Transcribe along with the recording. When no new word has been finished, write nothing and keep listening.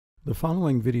The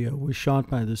following video was shot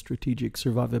by the Strategic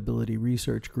Survivability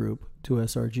Research Group,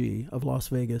 2SRG, of Las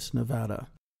Vegas, Nevada.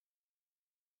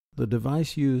 The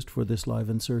device used for this live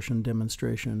insertion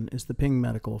demonstration is the Ping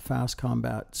Medical Fast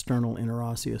Combat Sternal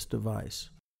Interosseous device.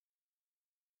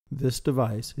 This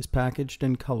device is packaged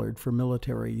and colored for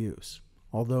military use,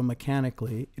 although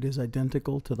mechanically it is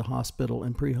identical to the hospital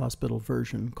and pre-hospital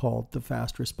version called the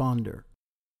Fast Responder.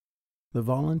 The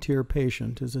volunteer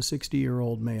patient is a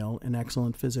 60-year-old male in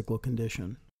excellent physical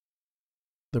condition.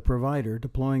 The provider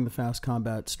deploying the Fast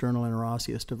Combat Sternal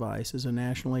Interosseous device is a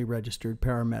nationally registered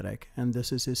paramedic, and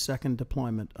this is his second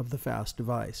deployment of the FAST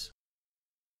device.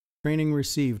 Training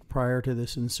received prior to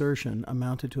this insertion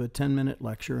amounted to a 10-minute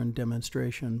lecture and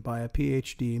demonstration by a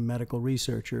PhD medical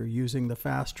researcher using the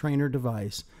FAST trainer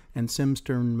device and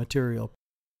SimStern material.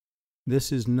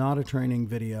 This is not a training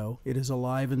video, it is a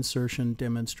live insertion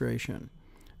demonstration.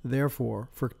 Therefore,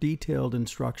 for detailed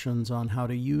instructions on how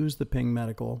to use the Ping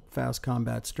Medical Fast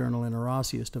Combat Sternal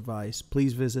Interosseous device,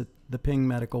 please visit the Ping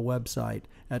Medical website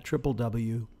at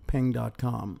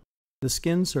www.ping.com. The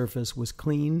skin surface was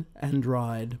clean and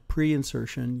dried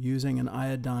pre-insertion using an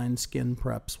iodine skin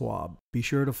prep swab. Be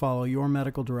sure to follow your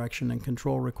medical direction and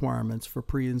control requirements for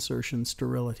pre-insertion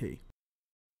sterility.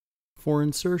 For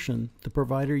insertion, the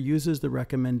provider uses the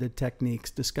recommended techniques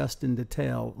discussed in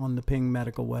detail on the Ping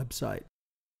Medical website.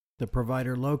 The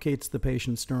provider locates the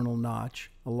patient's sternal notch,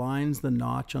 aligns the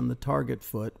notch on the target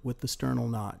foot with the sternal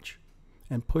notch,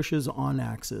 and pushes on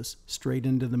axis straight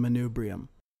into the manubrium.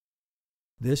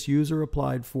 This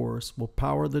user-applied force will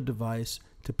power the device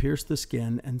to pierce the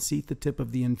skin and seat the tip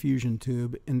of the infusion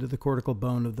tube into the cortical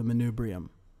bone of the manubrium.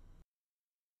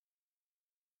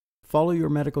 Follow your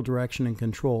medical direction and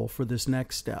control for this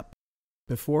next step.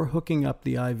 Before hooking up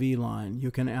the IV line,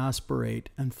 you can aspirate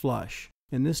and flush.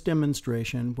 In this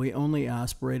demonstration, we only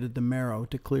aspirated the marrow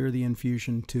to clear the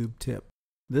infusion tube tip.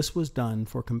 This was done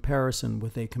for comparison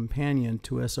with a companion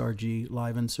 2SRG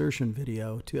live insertion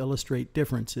video to illustrate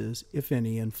differences, if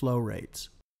any, in flow rates.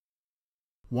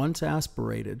 Once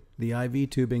aspirated, the IV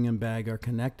tubing and bag are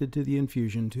connected to the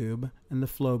infusion tube, and the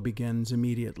flow begins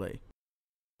immediately.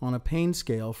 On a pain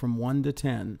scale from 1 to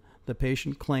 10, the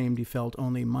patient claimed he felt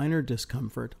only minor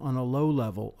discomfort on a low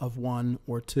level of 1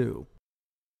 or 2.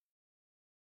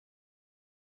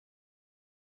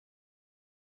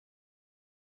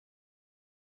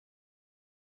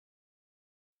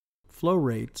 Flow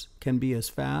rates can be as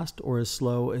fast or as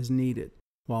slow as needed.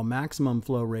 While maximum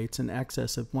flow rates in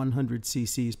excess of 100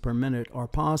 cc's per minute are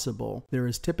possible, there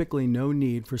is typically no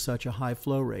need for such a high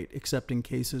flow rate except in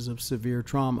cases of severe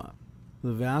trauma.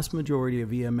 The vast majority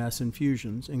of EMS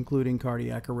infusions, including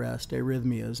cardiac arrest,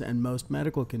 arrhythmias, and most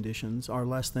medical conditions, are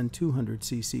less than 200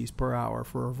 cc's per hour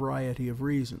for a variety of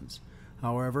reasons.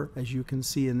 However, as you can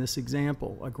see in this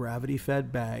example, a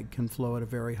gravity-fed bag can flow at a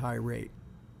very high rate.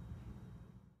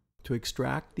 To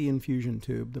extract the infusion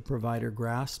tube, the provider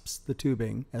grasps the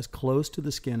tubing as close to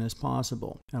the skin as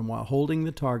possible, and while holding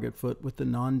the target foot with the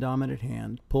non-dominant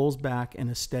hand, pulls back in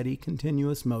a steady,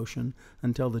 continuous motion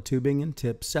until the tubing and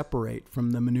tip separate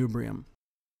from the manubrium.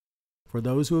 For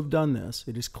those who have done this,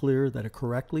 it is clear that a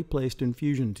correctly placed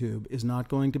infusion tube is not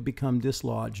going to become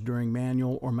dislodged during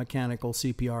manual or mechanical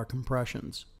CPR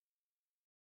compressions.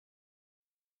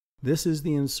 This is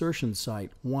the insertion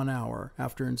site 1 hour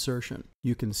after insertion.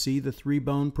 You can see the 3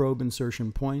 bone probe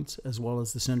insertion points as well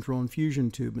as the central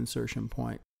infusion tube insertion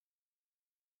point.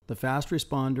 The Fast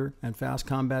Responder and Fast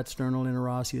Combat Sternal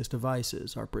Interosseous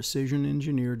devices are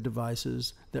precision-engineered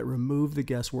devices that remove the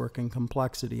guesswork and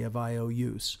complexity of IO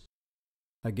use.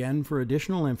 Again, for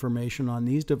additional information on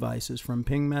these devices from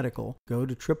Ping Medical, go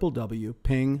to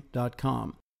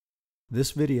www.ping.com.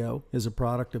 This video is a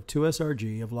product of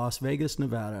 2SRG of Las Vegas,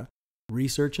 Nevada,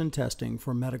 research and testing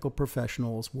for medical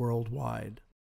professionals worldwide.